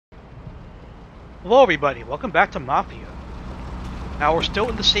Hello everybody, welcome back to Mafia. Now we're still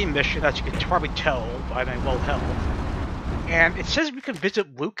in the same mission, as you can probably tell by my low health. And it says we can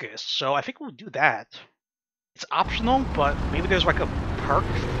visit Lucas, so I think we'll do that. It's optional, but maybe there's like a perk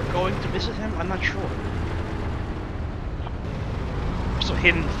for going to visit him, I'm not sure. Some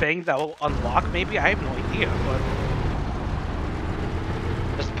hidden thing that will unlock maybe, I have no idea, but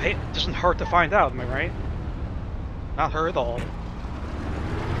doesn't hurt to find out, am I right? Not hurt at all.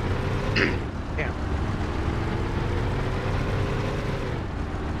 Damn.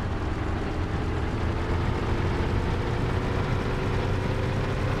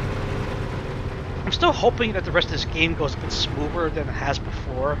 I'm still hoping that the rest of this game goes a bit smoother than it has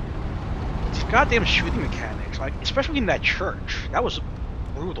before. These goddamn shooting mechanics, like, especially in that church, that was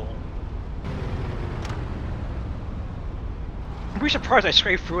brutal. I'm pretty surprised I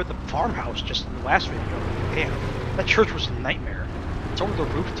scraped through at the farmhouse just in the last video. Damn, that church was a nightmare. It's over the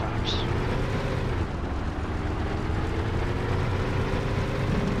rooftops.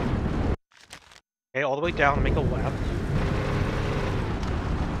 Okay, all the way down, make a left.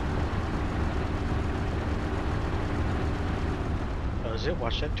 Does it?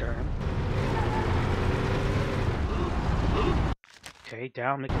 Watch that turn. Okay,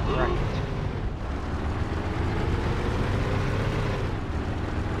 down, make a right.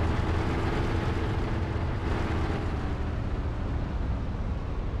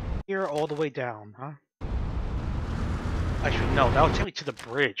 Here, all the way down, huh? Actually, no, that would take me to the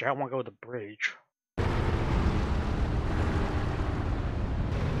bridge. I don't want to go to the bridge.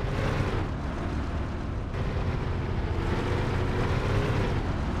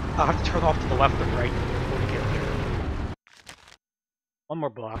 I'll have to turn off to the left and right before we get there. One more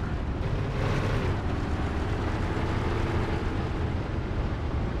block.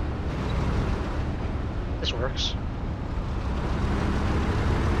 This works.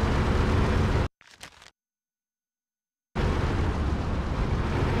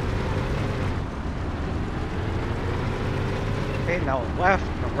 Okay, now left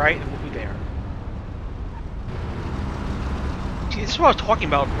and right, and we'll be there. See, this is what I was talking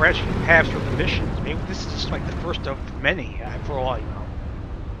about, branching paths for the missions. Maybe this is just like the first of many, for all I know.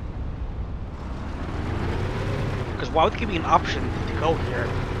 Because why would they give me an option to go here?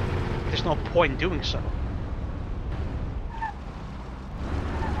 There's no point in doing so.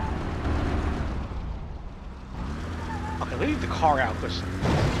 Okay, leave the car out, because I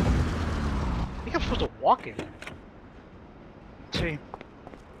think I'm supposed to walk in. Let's see.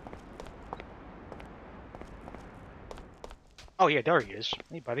 Oh yeah, there he is.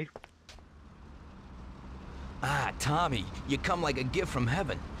 Hey, buddy. Ah, Tommy, you come like a gift from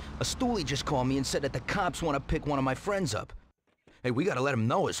heaven. A stoolie just called me and said that the cops want to pick one of my friends up. Hey, we gotta let him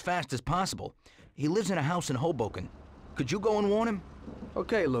know as fast as possible. He lives in a house in Hoboken. Could you go and warn him?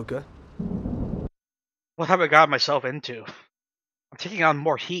 Okay, Luca. What have I got myself into? I'm taking on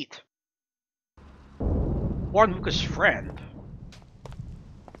more heat. Warn Luca's friend.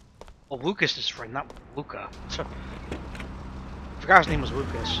 Well, Lucas's friend, not Luca. So, I forgot his name was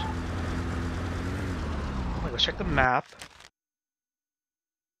Lucas. Wait, let's check the map.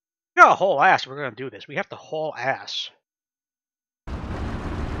 We got a whole ass. We're gonna do this. We have to haul ass. I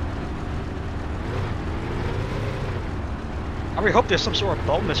really hope there's some sort of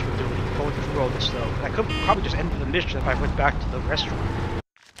bonus we're doing going through all this though. I could probably just end the mission if I went back to the restaurant.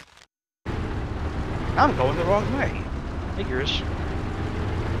 I'm going the wrong way. Figures.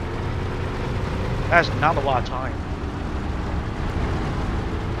 That's not a lot of time.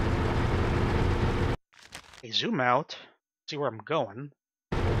 Okay, zoom out. See where I'm going.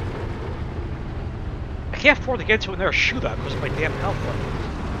 I can't afford to get into another shootout because of my damn health level.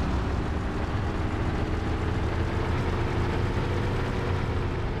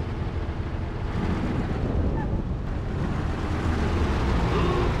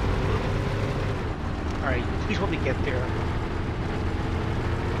 Alright, please let me get there.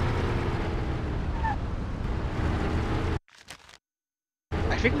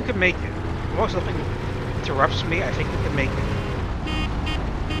 I think we can make it. As long as nothing interrupts me, I think we can make it.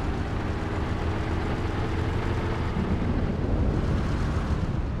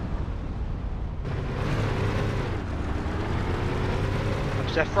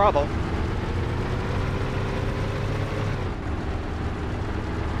 Watch that throttle.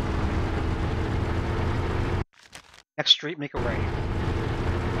 Next street, make a right.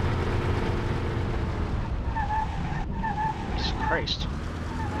 Jesus Christ.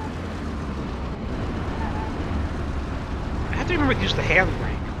 I have to remember to use the hand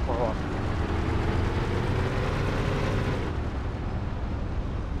brake more often.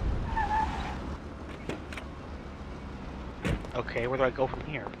 Okay, where do I go from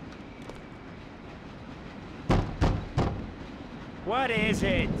here? What is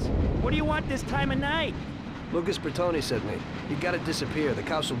it? What do you want this time of night? Lucas Bertoni sent me. You gotta disappear. The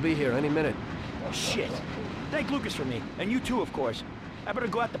cops will be here any minute. Oh, shit. Thank Lucas for me. And you too, of course. I better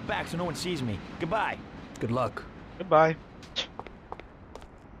go out the back so no one sees me. Goodbye. Good luck. Goodbye.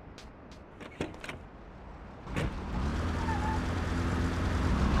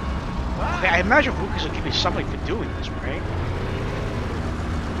 I imagine Lucas will give me something for doing this, right?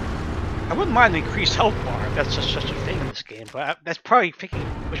 I wouldn't mind the increased health bar if that's just such a thing in this game, but that's probably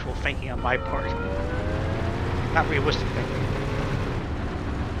wishful thinking on my part. Not realistic thinking.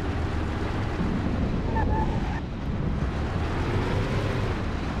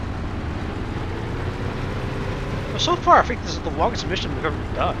 Well, so far, I think this is the longest mission we've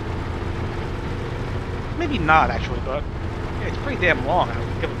ever done. Maybe not, actually, but yeah, it's pretty damn long,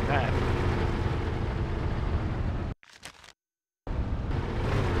 I'll give it that.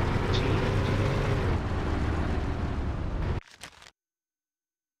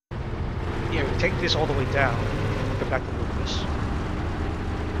 Take this all the way down. Go back to Lucas.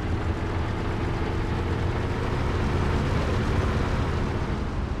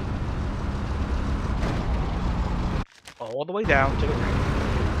 All the way down to the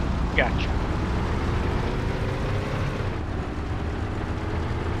right. Gotcha.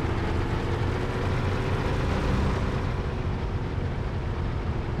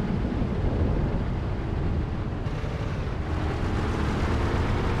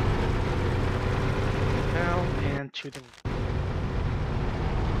 To the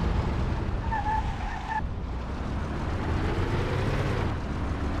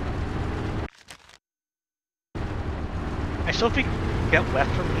I still think we can get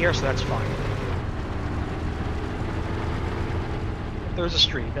left from here, so that's fine. If there's a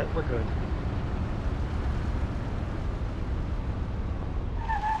street, that we're good.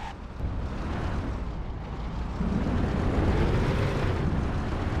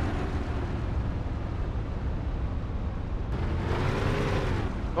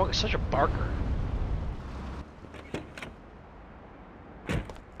 Oh, it's such a barker.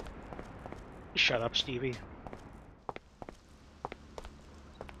 Shut up, Stevie.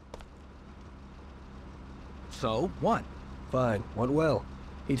 So, what? Fine. Went well.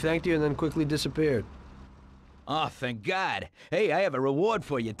 He thanked you and then quickly disappeared. Oh, thank God. Hey, I have a reward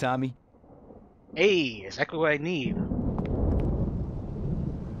for you, Tommy. Hey, exactly what I need.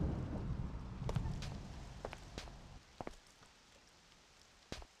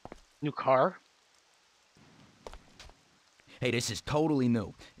 New car? Hey, this is totally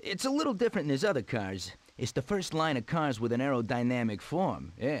new. It's a little different than his other cars. It's the first line of cars with an aerodynamic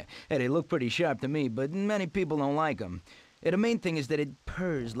form. Yeah, hey, they look pretty sharp to me, but many people don't like them. The main thing is that it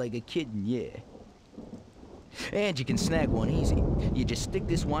purrs like a kitten, yeah. And you can snag one easy. You just stick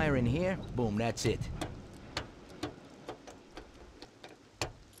this wire in here, boom, that's it.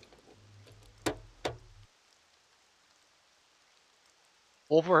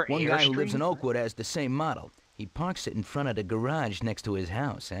 Over One Air guy Street? who lives in Oakwood has the same model. He parks it in front of the garage next to his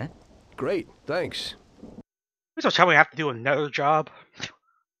house, huh? Great. Thanks. Please don't tell me I have to do another job.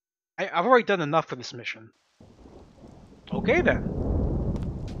 I've already done enough for this mission. Okay then.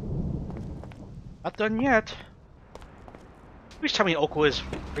 Not done yet. Please tell me Oakwood is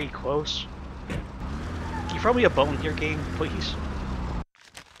pretty close. Can you throw me a bone here, game, please?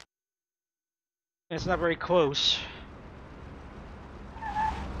 It's not very close.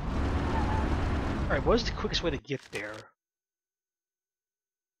 Alright, what is the quickest way to get there?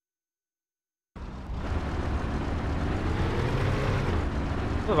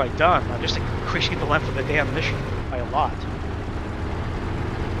 What have I done? I'm just increasing the length of the damn mission by a lot.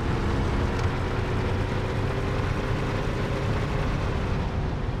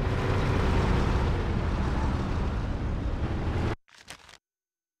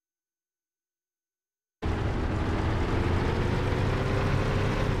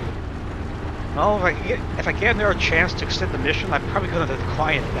 Well, if I get another chance to extend the mission, I'm probably going to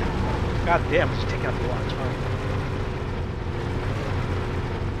decline it then. God damn, it's taking up a lot of time.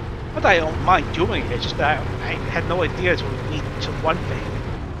 Not that I don't mind doing it, it's just that I had no idea it would lead to one thing,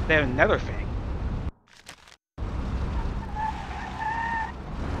 then another thing.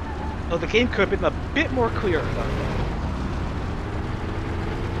 So the game could have been a bit more clear about that.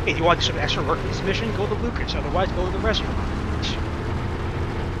 Hey, do you want to do some extra work in this mission? Go to Lucas, otherwise go to the restaurant.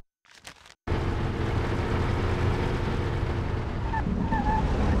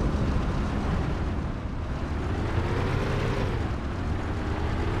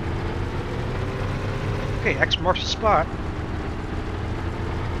 Okay, X marks the spot.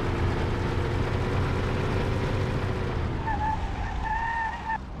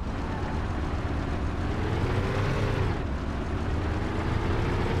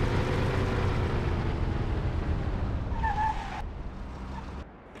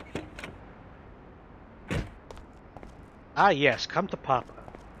 Ah, yes, come to Papa.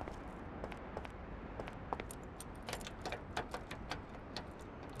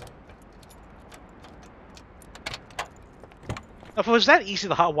 If it was that easy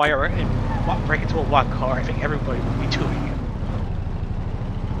to hotwire and break into a locked car, I think everybody would be doing it.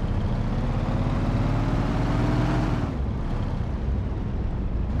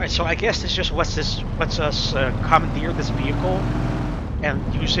 Alright, so I guess this just lets us commandeer this vehicle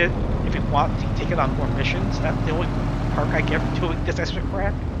and use it if we want to take it on more missions. That's the only perk I get for doing this extra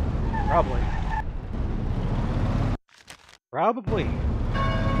crap? Probably. Probably.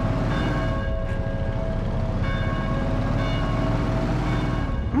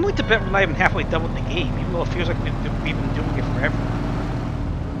 I'm willing to bet we're not even halfway done with the game, even though it feels like we've been doing it forever.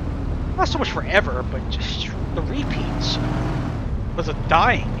 Not so much forever, but just the repeats. Because of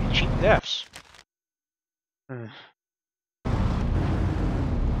dying and cheap deaths.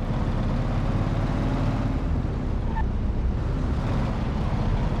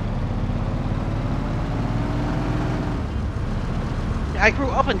 I grew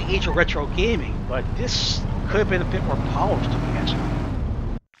up in the age of retro gaming, but this could have been a bit more polished to me, actually.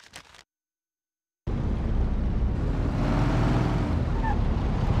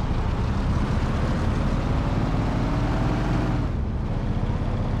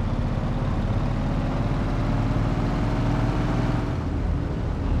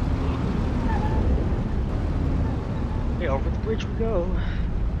 Okay, over the bridge we go.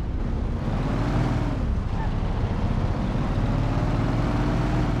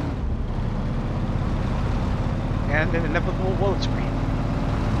 And an inevitable load screen.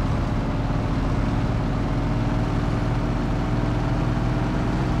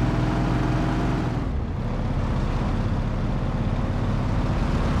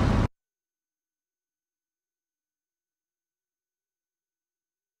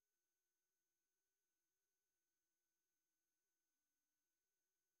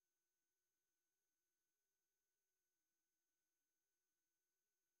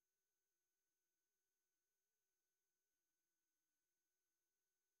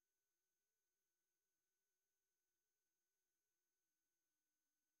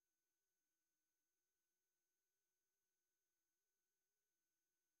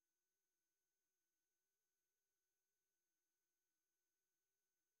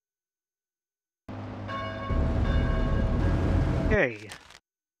 Okay.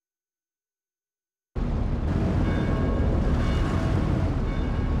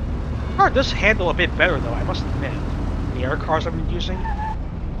 Car does handle a bit better though, I must admit. The air cars I've been using.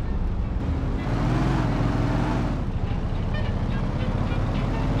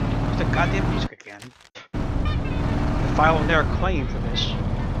 It's the goddamn music again. They're filing their claim for this.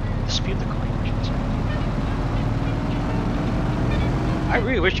 Dispute the claim, I should say. I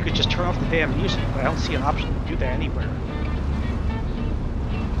really wish you could just turn off the damn music, but I don't see an option to do that anywhere.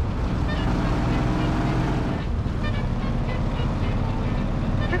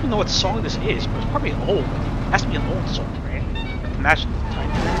 I don't even know what song this is, but it's probably old. It has to be an old song, right? To match the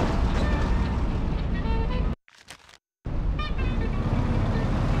time period.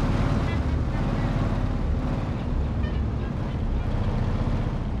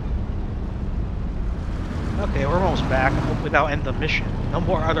 Okay, we're almost back. Hopefully that'll end the mission. No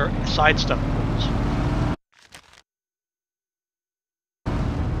more other side stuff, please.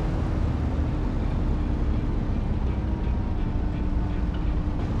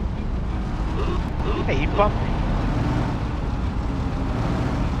 Hey, you bumped me.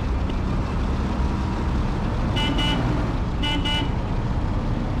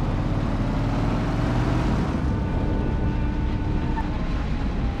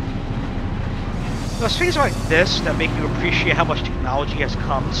 Those things like this that make you appreciate how much technology has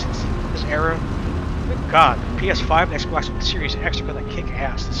come since this era. Good God, PS5 and Xbox Series X are gonna kick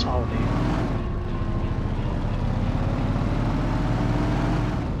ass this holiday.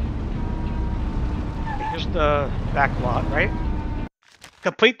 Okay, here's the back lot, right?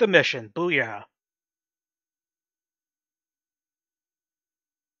 Complete the mission. Booyah.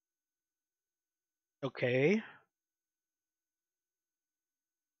 Okay.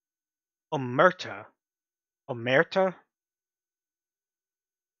 Omerta. Omerta?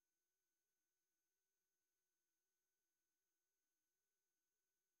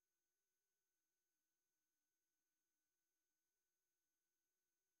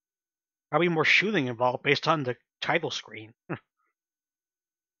 Probably more shooting involved based on the title screen.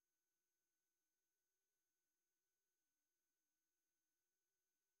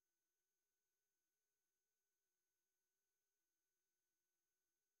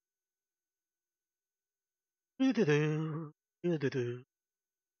 Doo-doo-doo, doo-doo-doo.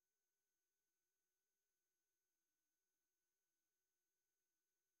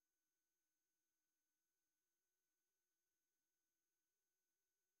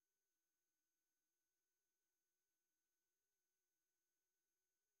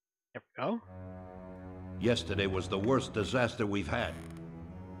 Oh? Yesterday was the worst disaster we've had.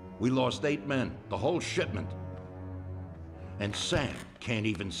 We lost 8 men, the whole shipment. And Sam can't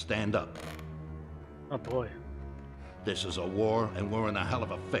even stand up. Oh boy. This is a war, and we're in a hell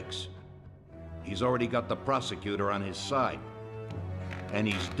of a fix. He's already got the prosecutor on his side. And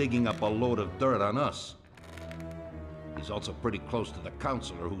he's digging up a load of dirt on us. He's also pretty close to the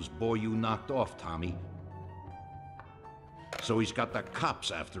counselor whose boy you knocked off, Tommy. So he's got the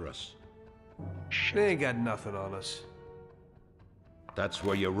cops after us. They ain't got nothing on us. That's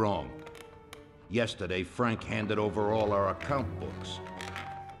where you're wrong. Yesterday, Frank handed over all our account books.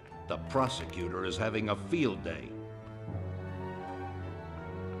 The prosecutor is having a field day.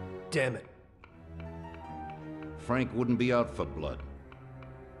 Damn it. Frank wouldn't be out for blood.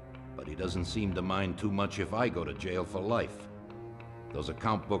 But he doesn't seem to mind too much if I go to jail for life. Those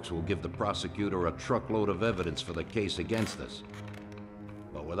account books will give the prosecutor a truckload of evidence for the case against us.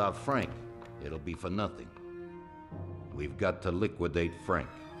 But without Frank, it'll be for nothing. We've got to liquidate Frank.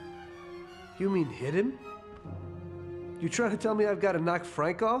 You mean hit him? You trying to tell me I've got to knock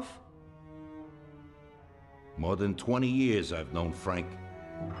Frank off? More than 20 years I've known Frank.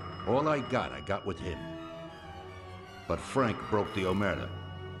 All I got with him. But Frank broke the omerta.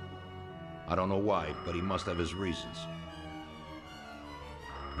 I don't know why, but he must have his reasons.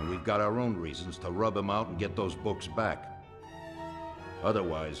 And we've got our own reasons to rub him out and get those books back.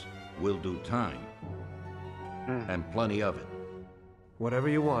 Otherwise, we'll do time. And plenty of it. Whatever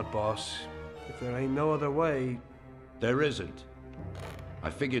you want, boss. If there ain't no other way... There isn't. I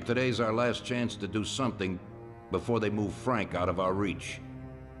figure today's our last chance to do something before they move Frank out of our reach.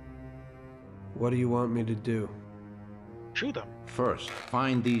 What do you want me to do? Shoot them. First,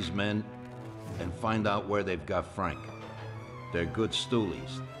 find these men and find out where they've got Frank. They're good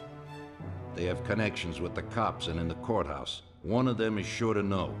stoolies. They have connections with the cops and in the courthouse. One of them is sure to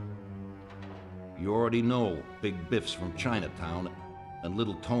know. You already know Big Biff's from Chinatown, and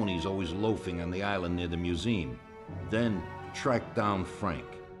Little Tony's always loafing on the island near the museum. Then track down Frank.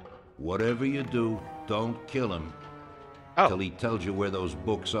 Whatever you do, don't kill him till he tells you where those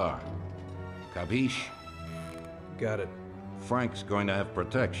books are. Capiche? Got it. Frank's going to have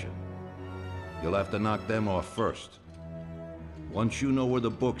protection. You'll have to knock them off first. Once you know where the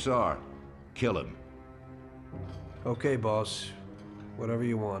books are, kill him. Okay, boss. Whatever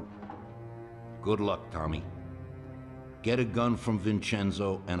you want. Good luck, Tommy. Get a gun from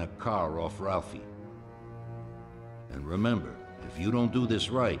Vincenzo and a car off Ralphie. And remember, if you don't do this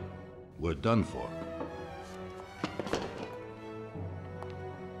right, we're done for.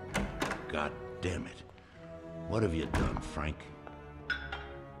 God damn it. What have you done, Frank?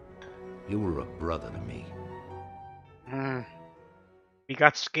 You were a brother to me. He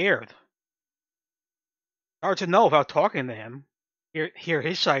got scared. Hard to know without talking to him. Hear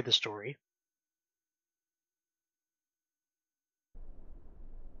his side of the story.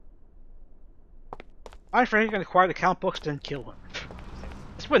 My friend can acquire the count books, then kill him.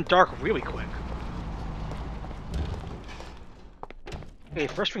 This went dark really quick. Okay,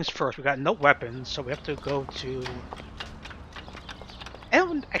 first things first, we got no weapons, so we have to go to...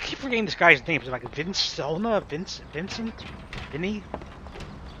 I keep forgetting this guy's name. Is it like Vincent? Vinny?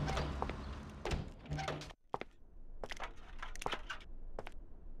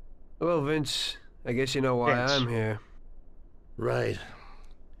 Well, Vince, I guess you know why Vince. I'm here. Right.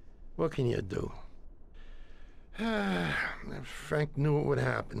 What can you do? Frank knew what would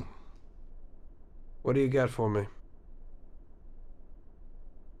happen. What do you got for me?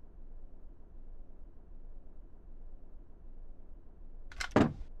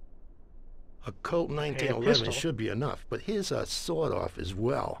 A Colt 1911 should be enough, but here's a sawed-off as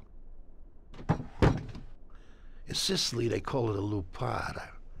well. In Sicily, they call it a lupata.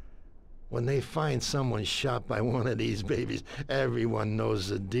 When they find someone shot by one of these babies, everyone knows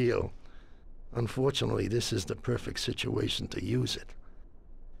the deal. Unfortunately, this is the perfect situation to use it.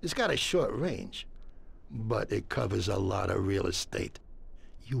 It's got a short range, but it covers a lot of real estate.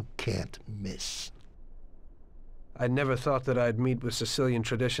 You can't miss. I never thought that I'd meet with Sicilian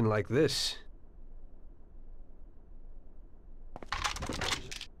tradition like this.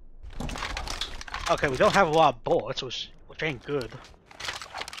 Okay, we don't have a lot of bullets, which ain't good.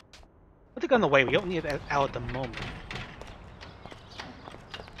 Put the gun away, we don't need it out at the moment.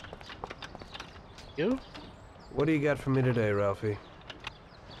 You? What do you got for me today, Ralphie?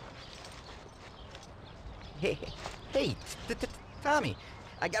 Hey, Tommy,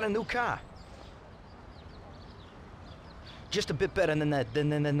 I got a new car. Just a bit better than the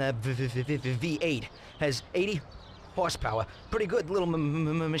V8. Has 80 horsepower. Pretty good little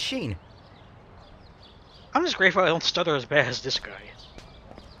machine. I'm just grateful I don't stutter as bad as this guy.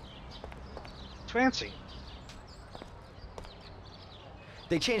 fancy.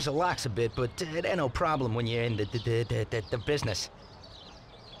 They changed the locks a bit, but it ain't no problem when you're in the business.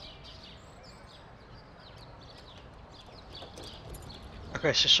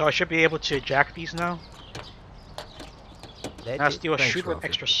 Okay, so I should be able to jack these now. Now steal a Thanks, shooter with Ralphie.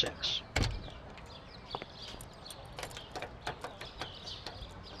 extra 6.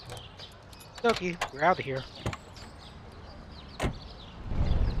 Okay, we're out of here. There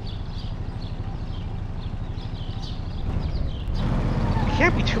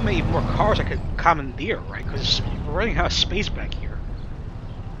can't be too many more cars I could commandeer, right? Because we're running out of space back here.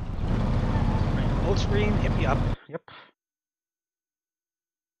 Right, load screen, hit me up. Yep.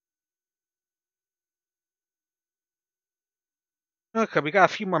 Okay, we got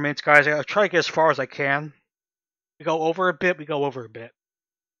a few more minutes, guys. I'll try to get as far as I can. We go over a bit, we go over a bit.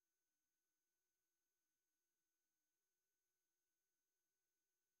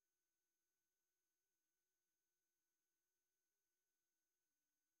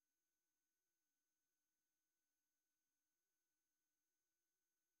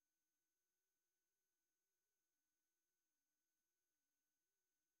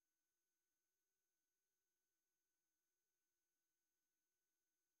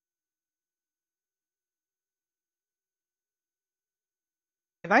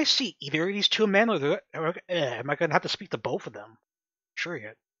 Can I see either of these two men, or am I going to have to speak to both of them? Sure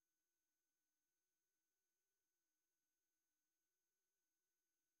yet.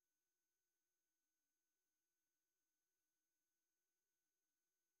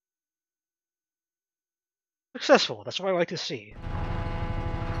 Successful, that's what I like to see.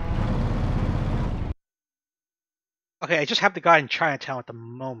 Okay, I just have the guy in Chinatown at the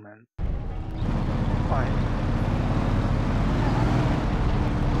moment. Fine.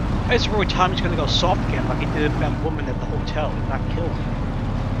 I just worry Tommy's gonna go soft again like he did with that woman at the hotel and not kill him.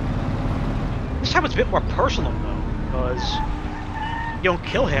 This time it's a bit more personal though, because if you don't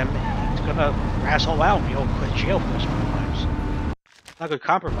kill him, he's gonna asshole out and you'll go to jail for the rest of your lives. Not a good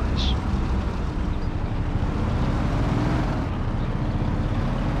compromise.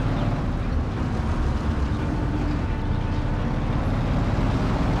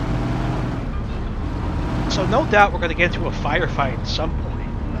 So no doubt we're going to get into a firefight at some point.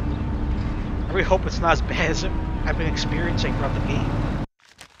 I really hope it's not as bad as I've been experiencing throughout the game.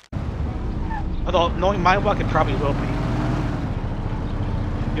 Although, knowing my luck, it probably will be.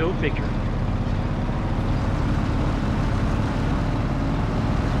 Go figure.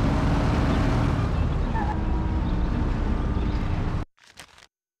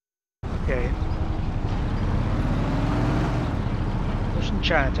 Okay. Pushing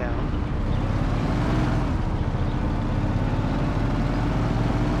Chinatown.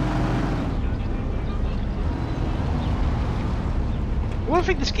 One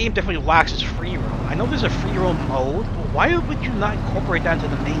thing this game definitely lacks is free roam. I know there's a free roam mode, but why would you not incorporate that into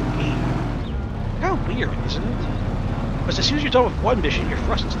the main game? Kind of weird, isn't it? Because as soon as you're done with one mission, you're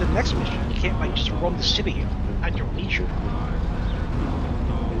thrust into the next mission. You can't like just roam the city at your leisure.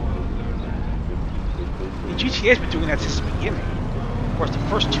 The GTA's been doing that since the beginning. Of course, the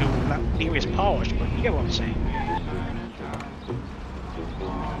first two were not nearly as polished, but you get what I'm saying.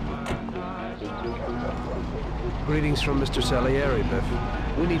 Greetings from Mr. Salieri, Biff.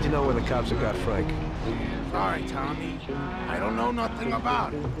 We need to know where the cops have got Frank. Sorry, Tommy. I don't know nothing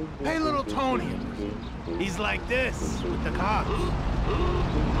about it. Hey, little Tony. He's like this, with the cops.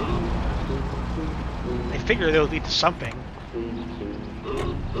 I figure they'll lead to something.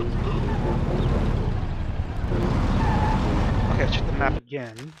 Okay, let's check the map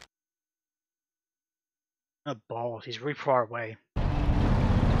again. Oh, balls, he's really far away.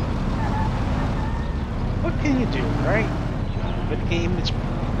 What can you do, right? But the game is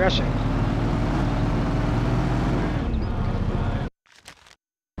progressing.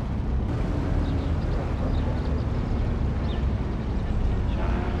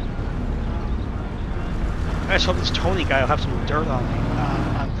 I just hope this Tony guy will have some dirt on me,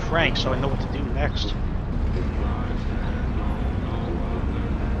 on Frank, so I know what to do next.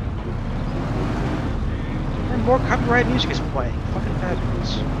 And more copyright music is playing. Fucking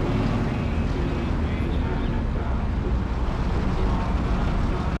fabulous.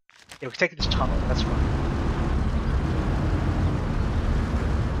 Yeah, we can take this tunnel, that's fine.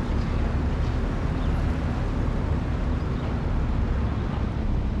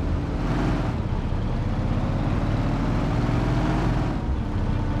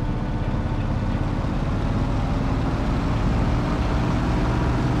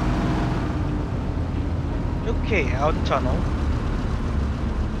 Okay, out the tunnel.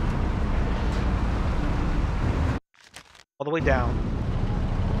 All the way down.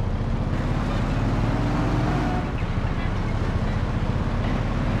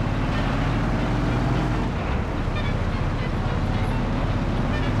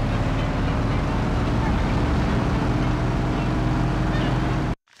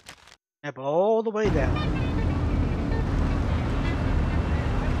 all the way down.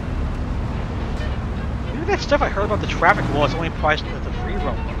 Maybe that stuff I heard about the traffic laws only applies to the free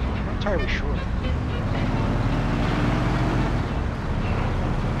roam. I'm not entirely sure.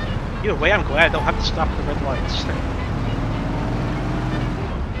 Either way, I'm glad I don't have to stop at the red lights.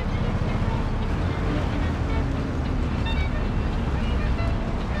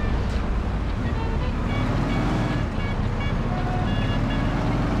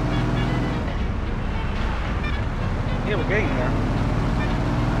 Yeah, we're getting there.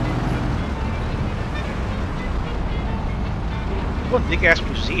 One big ass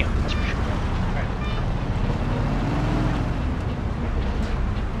museum, that's for sure. Right.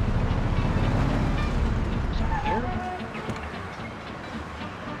 Here?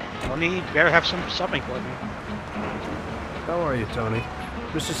 Tony, better have something for me. How are you, Tony?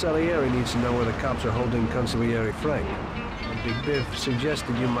 Mr. Salieri needs to know where the cops are holding Consigliere Frank. Big Biff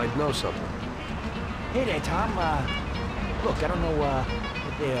suggested you might know something. Hey there, Tom. Look, I don't know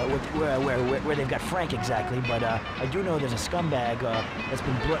where they've got Frank exactly, but I do know there's a scumbag that's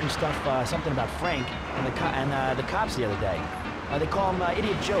been blurting stuff, something about Frank and the cops the other day. They call him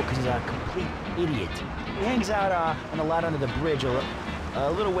Idiot Joe because he's a complete idiot. He hangs out on a lot under the bridge,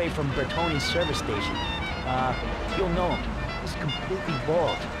 a little way from Bertoni's service station. You'll know him. He's completely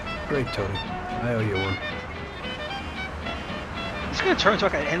bald. Great, Tony. I owe you one. It's gonna turn into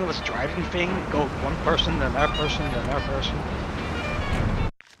like an endless driving thing. Go one person, then another person, then another person.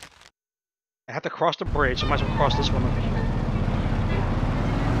 I have to cross the bridge, so I might as well cross this one over here.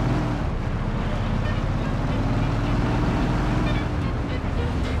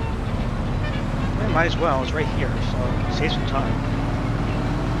 Yeah, might as well, it's right here, so save some time.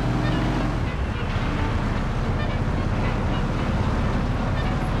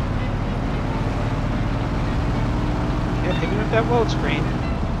 Yeah, hit me with that load screen.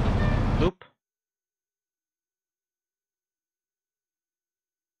 Loop.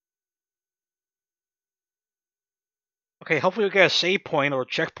 Okay, hopefully we'll get a save point or a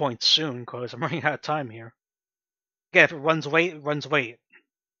checkpoint soon, because I'm running out of time here. Again, if it runs late, it runs late.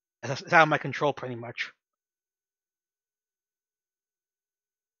 It's out of my control, pretty much.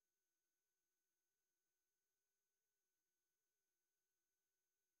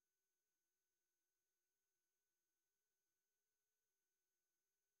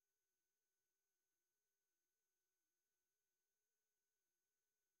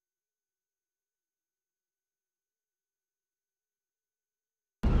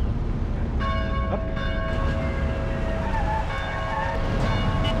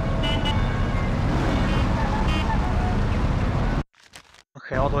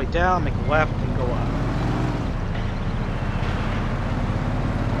 Okay, all the way down, make a left, and go up.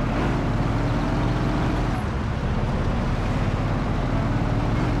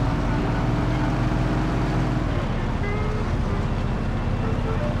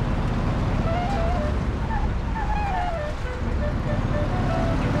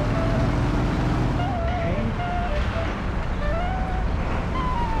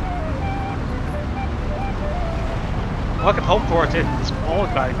 Well, I can hope for it. This bald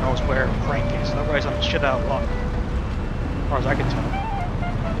guy knows where Frank is. Otherwise, I'm shit out of luck. As far as I can tell.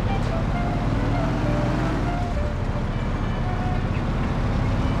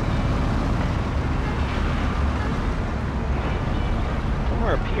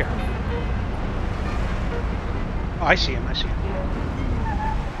 Somewhere up here. Oh, I see him. I see him.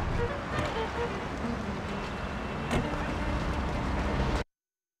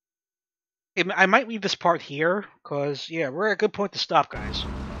 I might leave this part here, because, yeah, we're at a good point to stop, guys.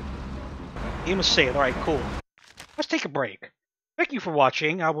 Game was saved. Alright, cool. Let's take a break. Thank you for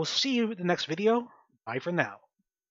watching. I will see you in the next video. Bye for now.